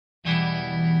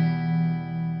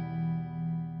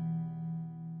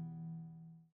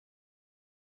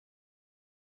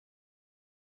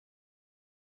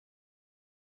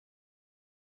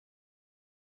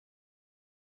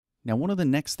Now, one of the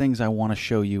next things I want to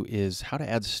show you is how to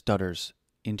add stutters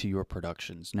into your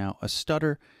productions. Now, a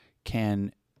stutter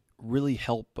can really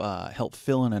help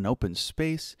fill in an open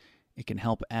space. It can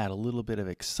help add a little bit of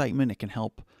excitement. It can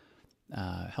help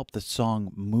the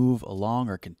song move along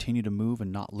or continue to move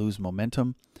and not lose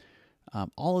momentum.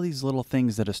 All of these little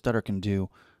things that a stutter can do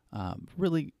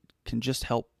really can just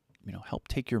help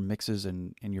take your mixes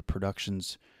and your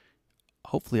productions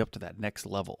hopefully up to that next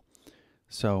level.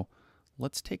 So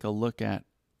let's take a look at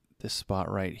this spot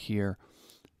right here.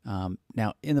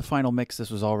 Now, in the final mix,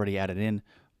 this was already added in,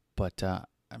 but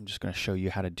I'm just going to show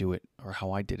you how to do it, or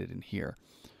how I did it in here.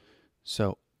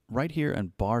 So right here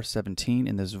in bar 17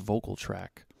 in this vocal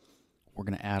track, we're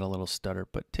going to add a little stutter,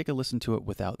 but take a listen to it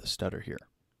without the stutter here.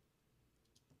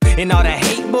 And all that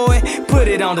hate, boy, put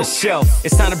it on the shelf.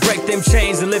 It's time to break them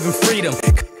chains and live in freedom.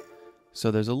 So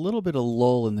there's a little bit of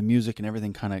lull in the music, and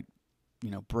everything kind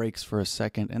of breaks for a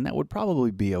second, and that would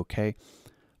probably be okay.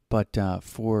 But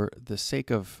for the sake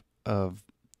of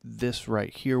this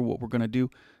right here, what we're going to do,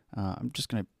 I'm just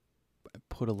going to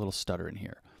put a little stutter in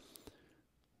here.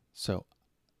 So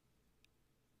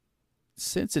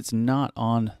since it's not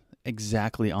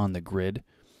exactly on the grid,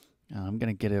 I'm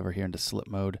going to get over here into slip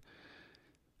mode.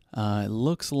 It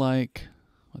looks like,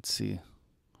 let's see,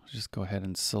 I'll just go ahead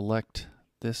and select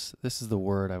this. This is the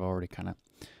word I've already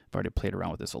played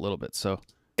around with this a little bit. So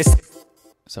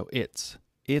it's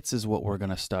is what we're going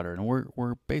to stutter, and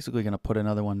we're basically going to put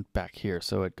another one back here,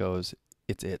 so it goes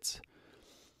it's.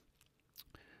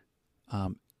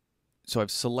 So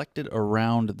I've selected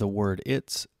around the word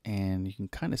it's, and you can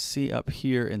kind of see up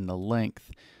here in the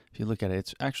length, if you look at it,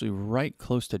 it's actually right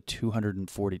close to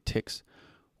 240 ticks,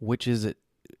 which is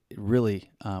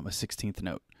really a 16th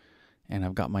note. And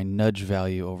I've got my nudge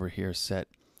value over here set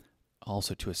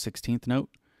also to a 16th note,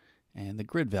 and the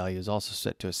grid value is also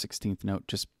set to a 16th note.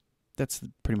 Just that's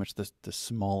pretty much the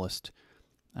smallest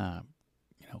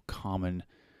common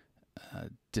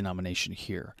denomination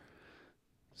here.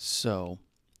 So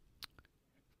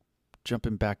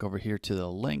jumping back over here to the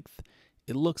length,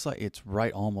 it looks like it's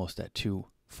right almost at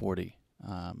 240.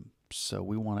 So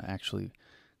we want to actually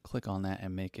click on that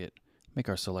and make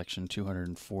our selection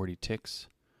 240 ticks.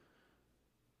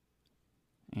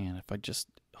 And if I just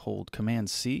hold Command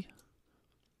C,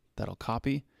 that'll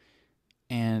copy.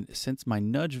 And since my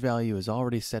nudge value is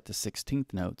already set to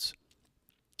 16th notes,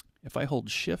 if I hold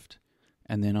Shift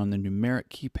and then on the numeric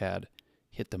keypad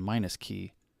hit the minus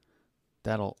key,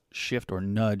 that'll shift or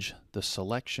nudge the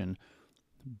selection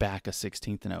back a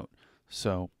 16th note.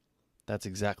 So that's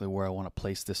exactly where I want to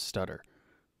place this stutter.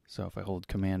 So if I hold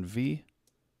Command V,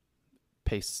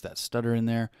 pastes that stutter in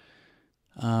there.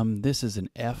 This is an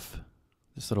F,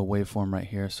 this little waveform right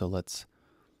here, so let's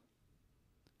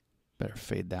better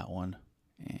fade that one.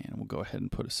 And we'll go ahead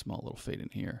and put a small little fade in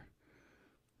here.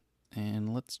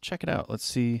 And let's check it out. Let's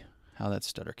see how that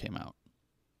stutter came out.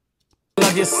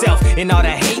 Love yourself and all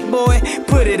that hate, boy,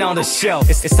 put it on the shelf.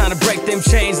 It's time to break them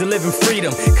chains and live in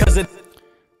freedom.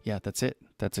 Yeah, that's it.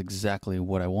 That's exactly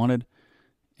what I wanted.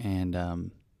 And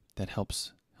that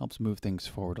helps move things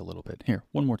forward a little bit. Here,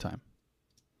 one more time.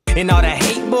 And all that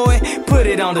hate, boy, put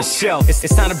it on the shelf.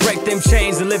 It's time to break them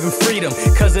chains and live in freedom.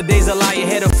 Cause the days that lie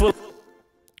ahead are full.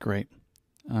 Great.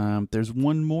 There's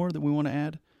one more that we want to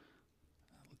add.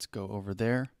 Let's go over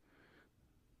there.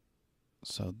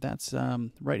 So that's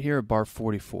right here at bar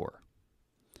 44.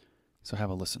 So have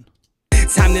a listen.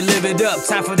 Time to live it up,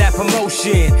 time for that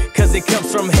promotion. Cause it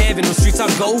comes from heaven, the streets are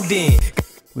golden.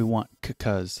 We want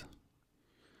cuz.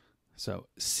 So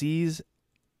C's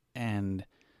and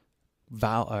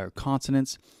vowel or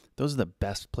consonants, those are the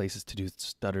best places to do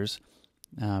stutters.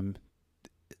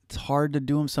 It's hard to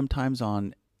do them sometimes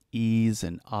on E's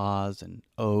and A's and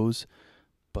O's,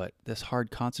 but this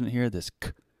hard consonant here, this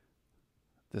K,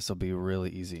 this will be really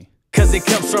easy. Cause it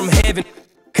comes from heaven.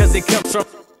 Cause it comes from.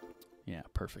 Yeah,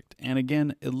 perfect. And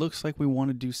again, it looks like we want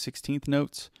to do 16th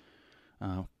notes.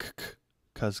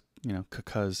 Cause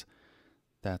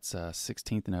that's a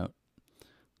 16th note.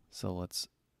 So let's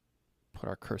put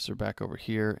our cursor back over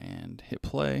here and hit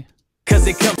play. Cause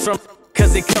it comes from.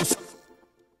 Cause it comes.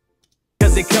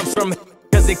 Cause it comes from.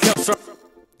 Cause it comes from.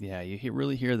 Yeah, you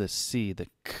really hear the C, the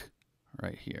K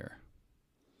right here.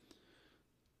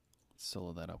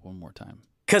 Solo that up one more time.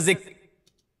 Cause it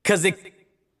comes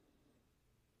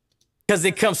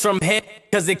from head.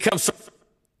 Cause it comes from.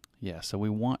 Yeah, so we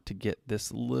want to get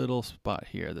this little spot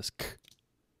here, this K.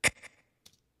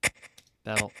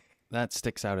 That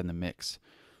sticks out in the mix.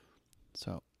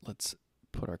 So let's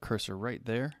put our cursor right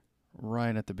there,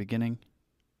 right at the beginning,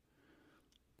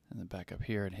 and then back up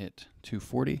here and hit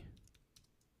 240.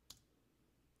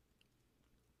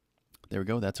 There we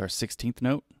go. That's our 16th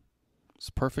note. It's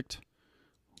perfect.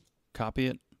 Copy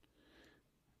it.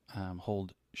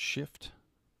 Hold Shift.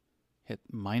 Hit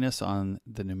minus on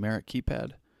the numeric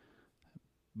keypad.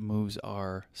 Moves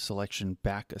our selection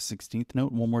back a 16th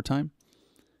note one more time.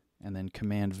 And then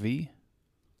Command V.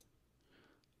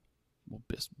 We'll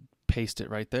just paste it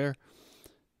right there.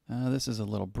 This is a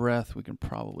little breath. We can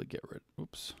probably get rid.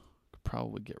 Oops.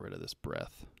 Probably get rid of this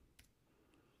breath.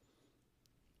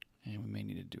 And we may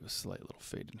need to do a slight little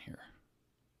fade in here.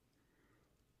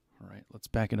 All right, let's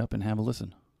back it up and have a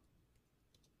listen.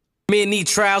 Many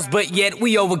trials, but yet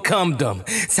we overcome them.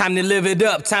 Time to live it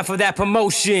up, time for that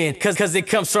promotion. Cause it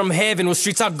comes from heaven where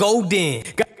streets are golden.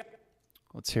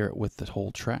 Let's hear it with the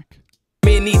whole track.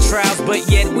 Many trials, but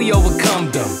yet we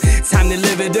overcome them. Time to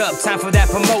live it up, time for that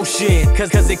promotion.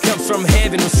 Cause it comes from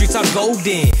heaven where streets are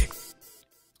golden.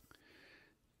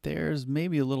 There's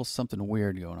maybe a little something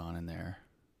weird going on in there.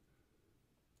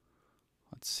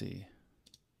 Let's see.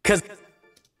 Cause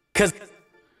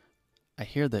I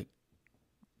hear the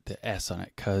S on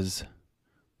it, cause.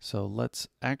 So let's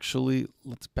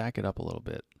back it up a little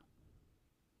bit.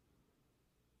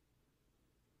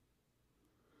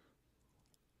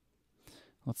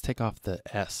 Let's take off the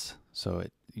S. So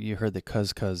you heard the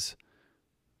cuz.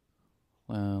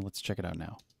 Let's check it out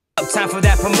now. Time for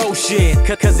that promotion,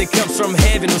 cause it comes from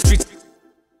heaven on streets.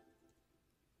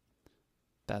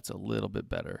 That's a little bit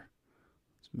better.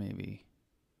 It's maybe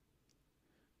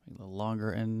a little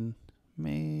longer and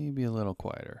maybe a little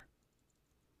quieter.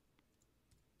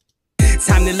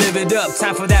 Time to live it up,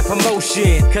 time for that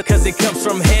promotion. Cause it comes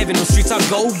from heaven, those streets are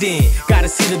golden. Gotta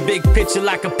see the big picture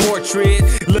like a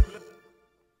portrait. Look.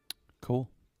 Cool.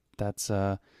 That's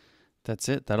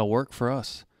it. That'll work for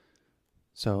us.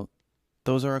 So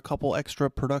those are a couple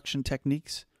extra production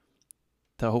techniques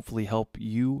to hopefully help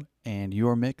you and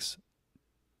your mix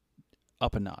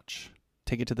up a notch.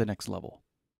 Take it to the next level.